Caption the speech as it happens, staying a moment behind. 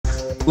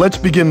let's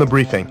begin the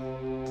briefing.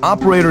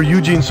 Operator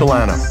Eugene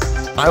Solano,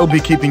 I'll be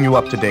keeping you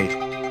up to date.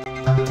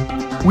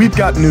 We've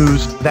got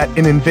news that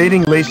an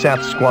invading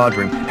LASAF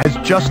squadron has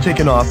just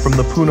taken off from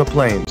the Puna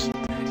Plains,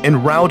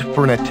 en route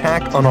for an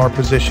attack on our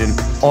position,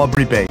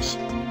 Aubrey Base.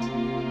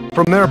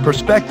 From their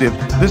perspective,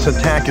 this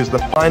attack is the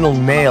final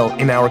nail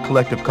in our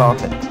collective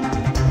coffin.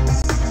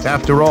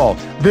 After all,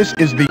 this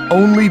is the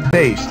only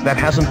base that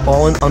hasn't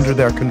fallen under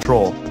their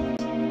control.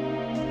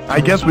 I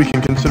guess we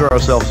can consider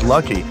ourselves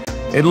lucky.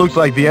 It looks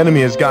like the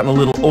enemy has gotten a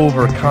little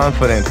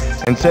overconfident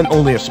and sent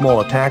only a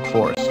small attack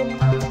force.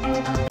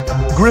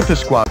 Griffith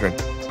Squadron,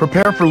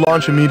 prepare for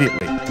launch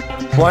immediately.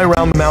 Fly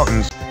around the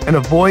mountains and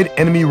avoid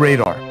enemy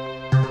radar.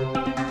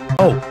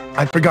 Oh,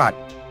 I forgot.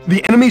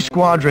 The enemy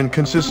squadron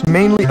consists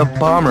mainly of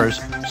bombers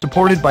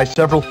supported by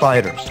several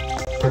fighters.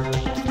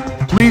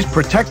 Please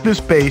protect this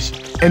base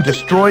and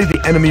destroy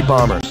the enemy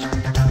bombers.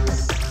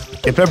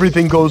 If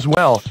everything goes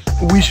well,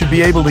 we should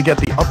be able to get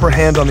the upper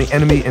hand on the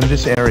enemy in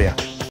this area.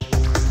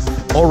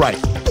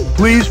 Alright,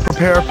 please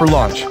prepare for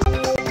launch.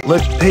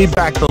 Let's pay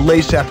back the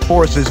LASAF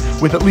forces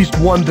with at least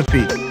one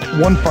defeat.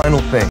 One final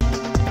thing.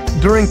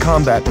 During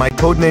combat, my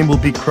codename will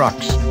be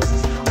Crux.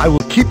 I will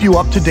keep you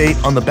up to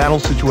date on the battle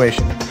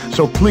situation,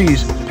 so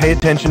please pay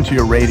attention to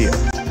your radio.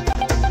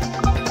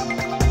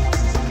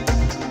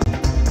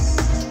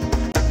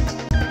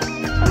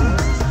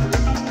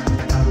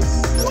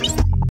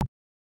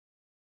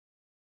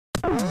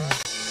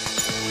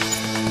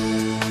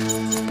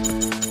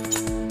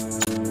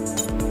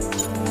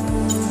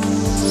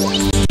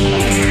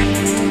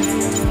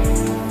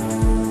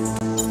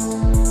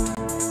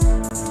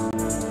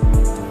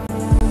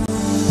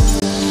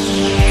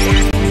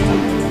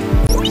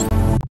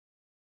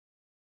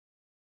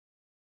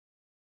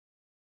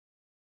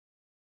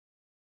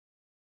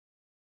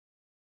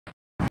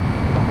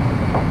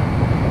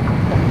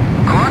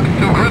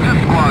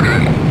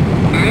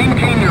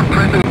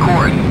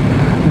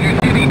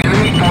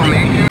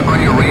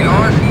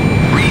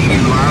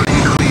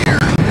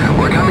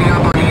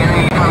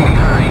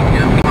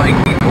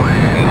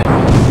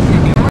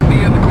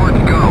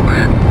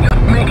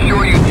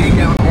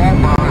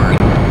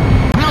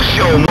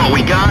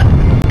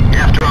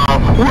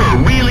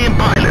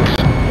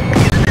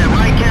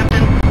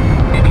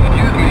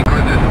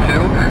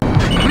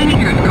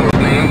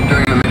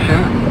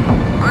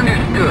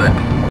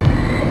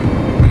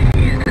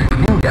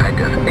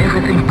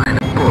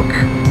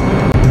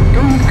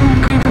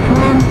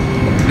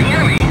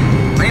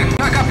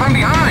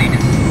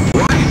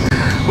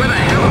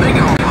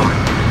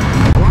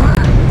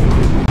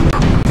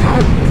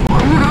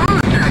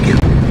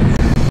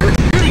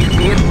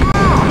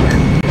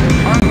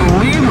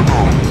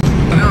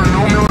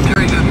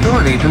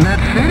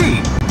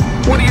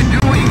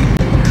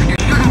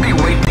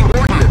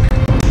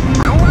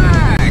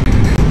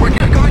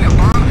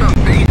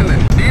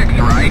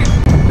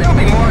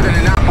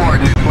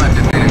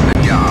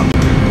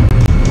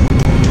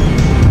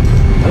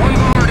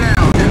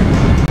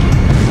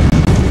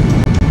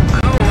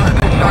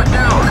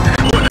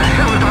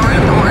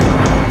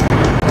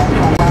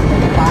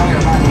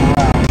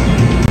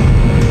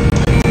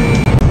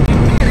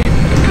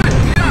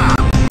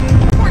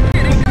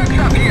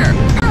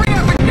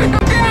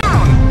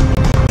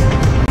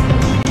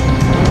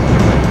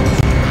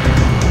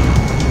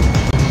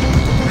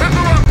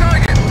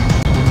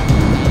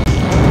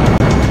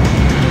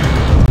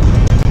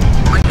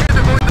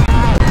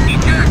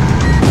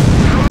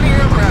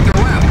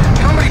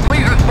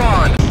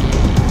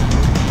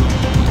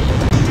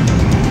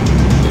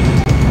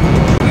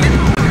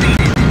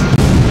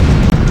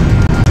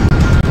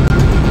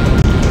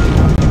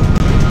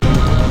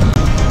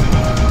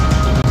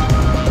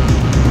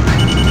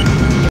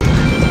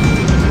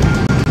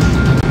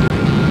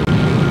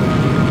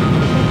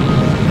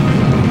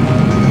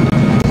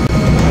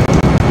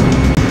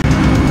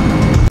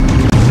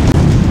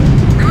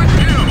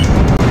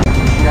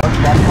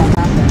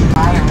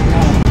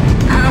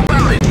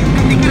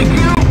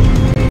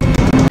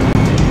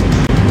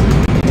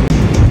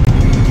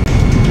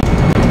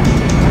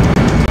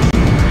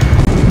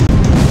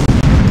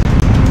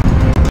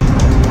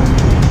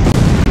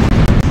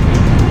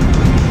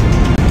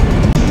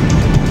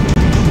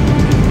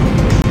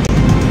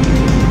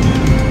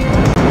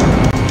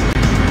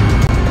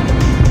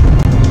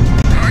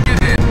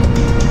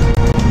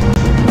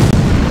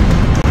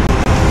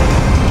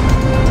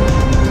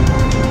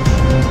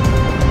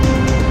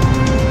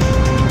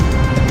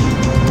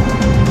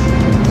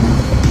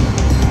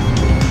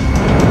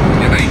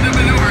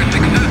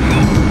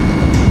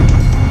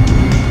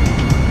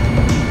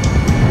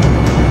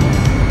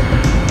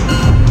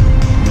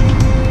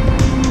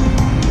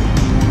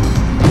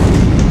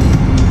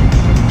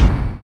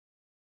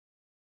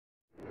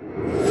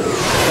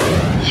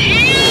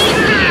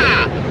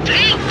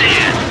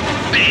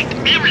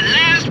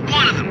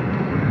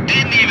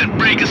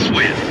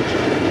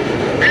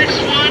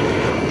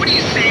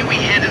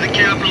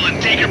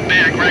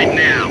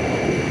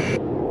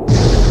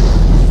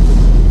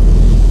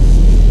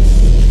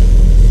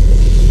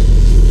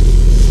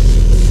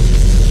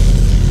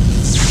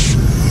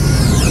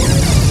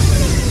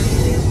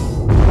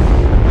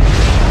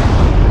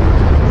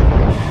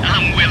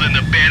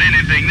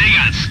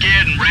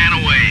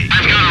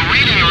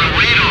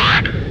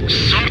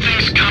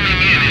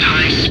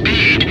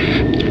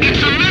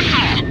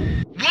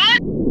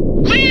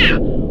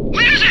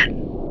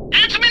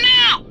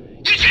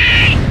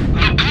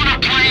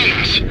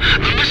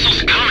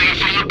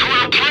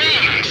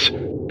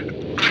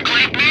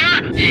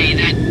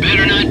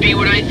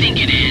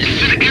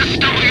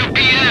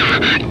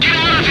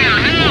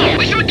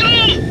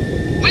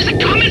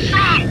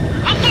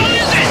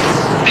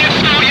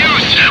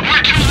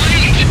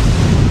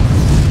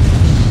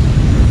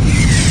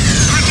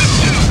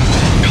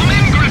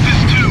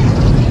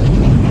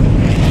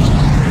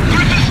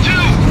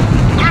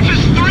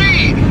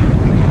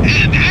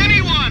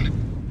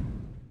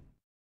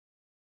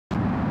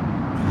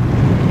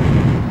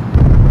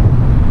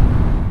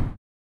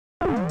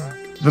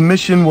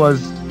 mission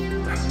was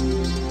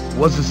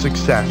a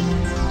success.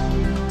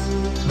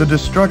 The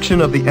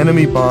destruction of the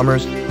enemy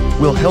bombers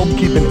will help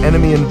keep an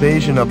enemy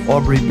invasion of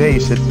Aubrey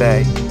base at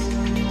bay.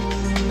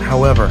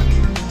 However,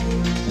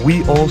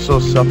 we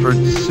also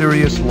suffered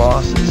serious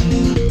losses.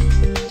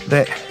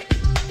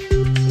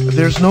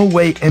 There's no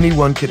way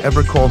anyone could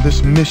ever call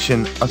this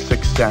mission a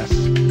success.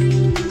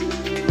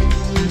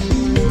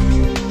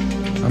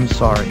 I'm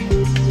sorry.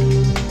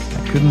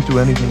 I couldn't do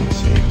anything to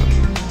save them.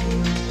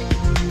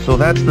 So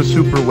that's the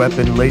super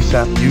weapon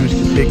LASAF used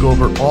to take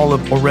over all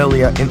of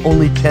Aurelia in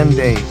only 10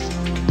 days.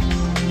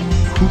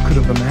 Who could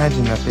have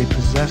imagined that they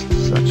possessed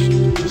such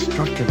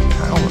destructive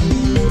power?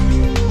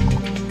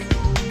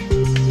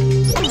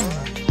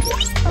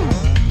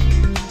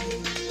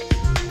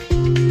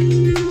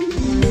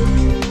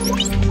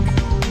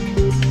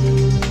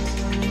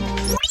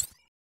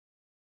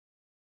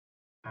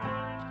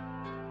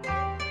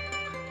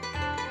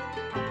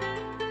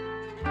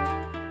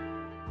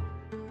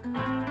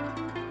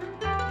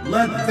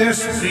 Let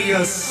this be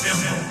a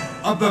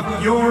symbol of the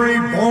fury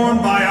borne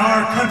by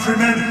our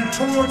countrymen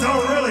towards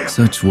Aurelia.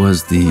 Such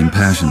was the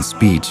impassioned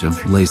speech of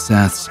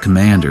LASAF's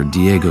commander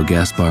Diego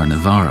Gaspar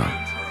Navarro,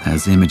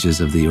 as images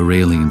of the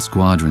Aurelian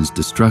squadron's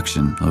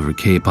destruction over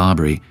Cape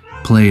Aubrey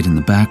played in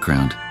the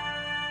background.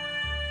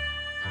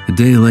 A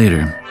day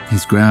later,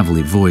 his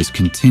gravelly voice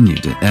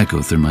continued to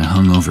echo through my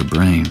hungover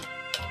brain.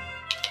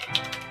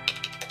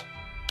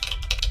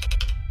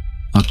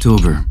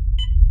 October.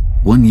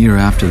 1 year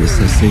after the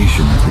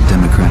cessation of the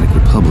Democratic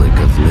Republic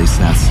of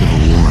LASAF's Civil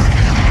War.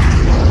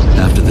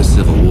 After the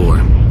Civil War,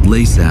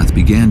 LASAF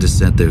began to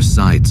set their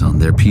sights on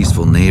their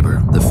peaceful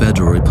neighbor, the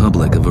Federal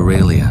Republic of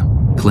Aurelia,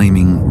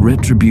 claiming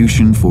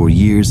retribution for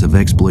years of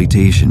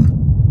exploitation.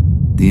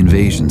 The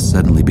invasion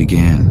suddenly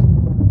began.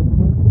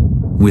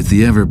 With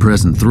the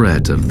ever-present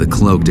threat of the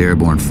cloaked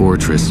airborne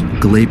fortress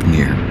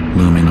Gleipnir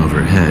looming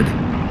overhead,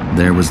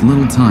 there was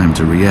little time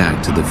to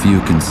react to the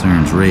few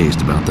concerns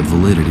raised about the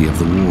validity of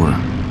the war.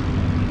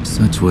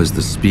 Such was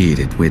the speed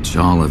at which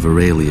all of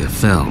Aurelia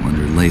fell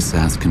under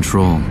LASAF's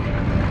control.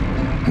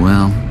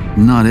 Well,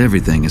 not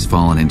everything has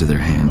fallen into their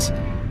hands,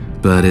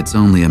 but it's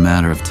only a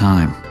matter of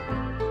time.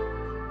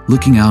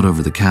 Looking out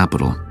over the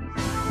capital,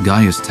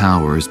 Gaius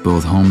Tower is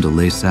both home to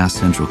LASAF's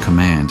Central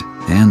Command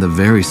and the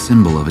very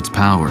symbol of its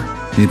power.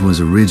 It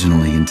was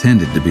originally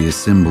intended to be a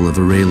symbol of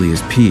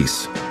Aurelia's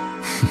peace.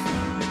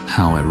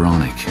 How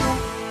ironic.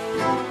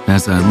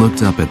 As I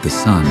looked up at the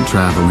sun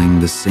traveling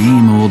the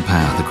same old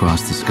path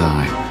across the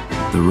sky,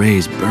 the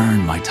rays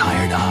burned my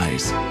tired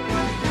eyes.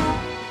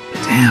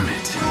 Damn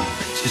it.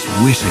 I just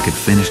wish I could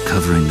finish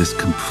covering this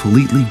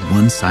completely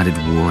one-sided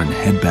war and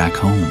head back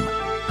home.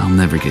 I'll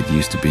never get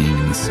used to being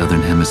in the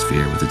Southern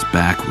Hemisphere with its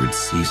backwards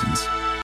seasons.